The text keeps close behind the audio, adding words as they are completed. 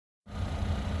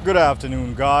Good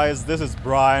afternoon, guys. This is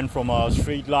Brian from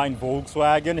Streetline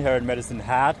Volkswagen here in Medicine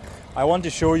Hat. I want to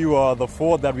show you the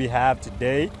Ford that we have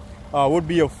today. Would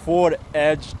be a Ford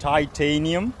Edge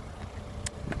Titanium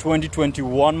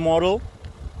 2021 model.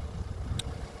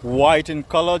 White in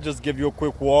color. Just give you a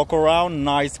quick walk around.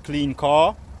 Nice clean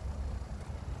car.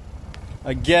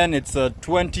 Again, it's a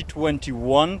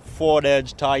 2021 Ford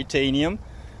Edge Titanium.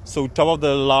 So top of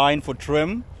the line for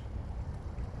trim.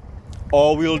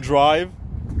 All-wheel drive.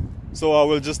 So I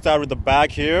will just start with the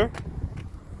back here.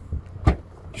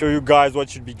 Show you guys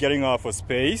what you'd be getting for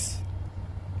space.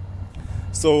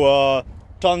 So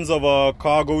tons of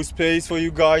cargo space for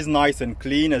you guys, nice and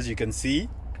clean as you can see.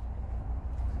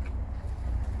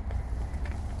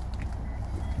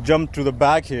 Jump to the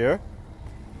back here.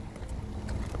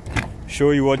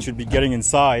 Show you what you'd be getting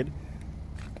inside.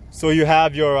 So you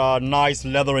have your nice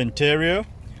leather interior,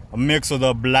 a mix of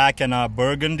the black and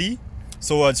burgundy.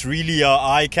 So it's really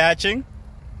eye-catching.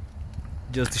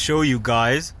 Just to show you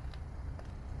guys.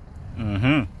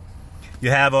 You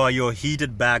have your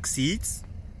heated back seats.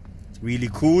 It's really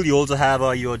cool. You also have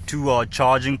your two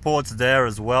charging ports there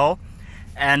as well.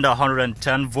 And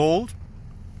 110 volt.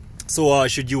 So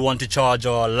should you want to charge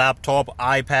a laptop,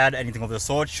 iPad, anything of the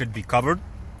sort, should be covered.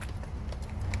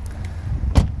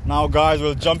 Now guys,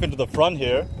 we'll jump into the front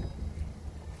here.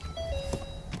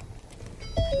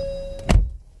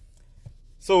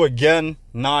 So again,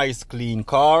 nice clean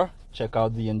car. Check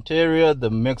out the interior.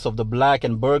 The mix of the black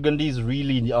and burgundy is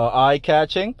really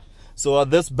eye-catching. So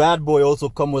this bad boy also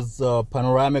comes with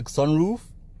panoramic sunroof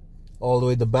all the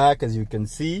way to the back, as you can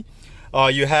see.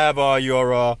 You have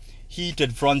your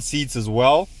heated front seats as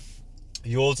well.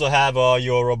 You also have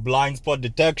your blind spot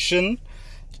detection,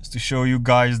 just to show you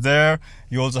guys there.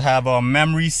 You also have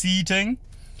memory seating.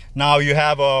 Now you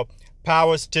have a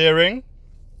power steering.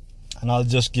 And I'll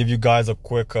just give you guys a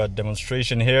quick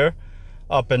demonstration here.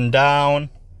 Up and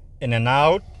down, in and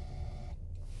out.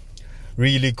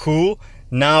 Really cool.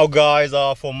 Now guys,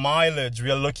 for mileage,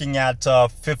 we are looking at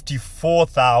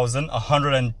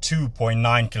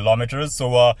 54,102.9 kilometers.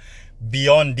 So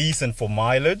beyond decent for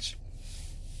mileage.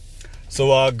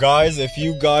 So guys, if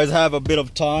you guys have a bit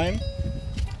of time,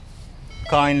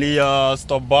 kindly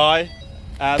stop by,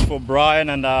 ask for Brian,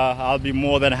 and I'll be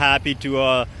more than happy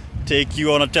to take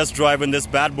you on a test drive in this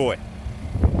bad boy.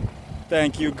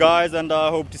 Thank you guys, and I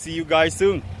hope to see you guys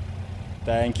soon.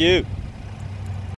 Thank you.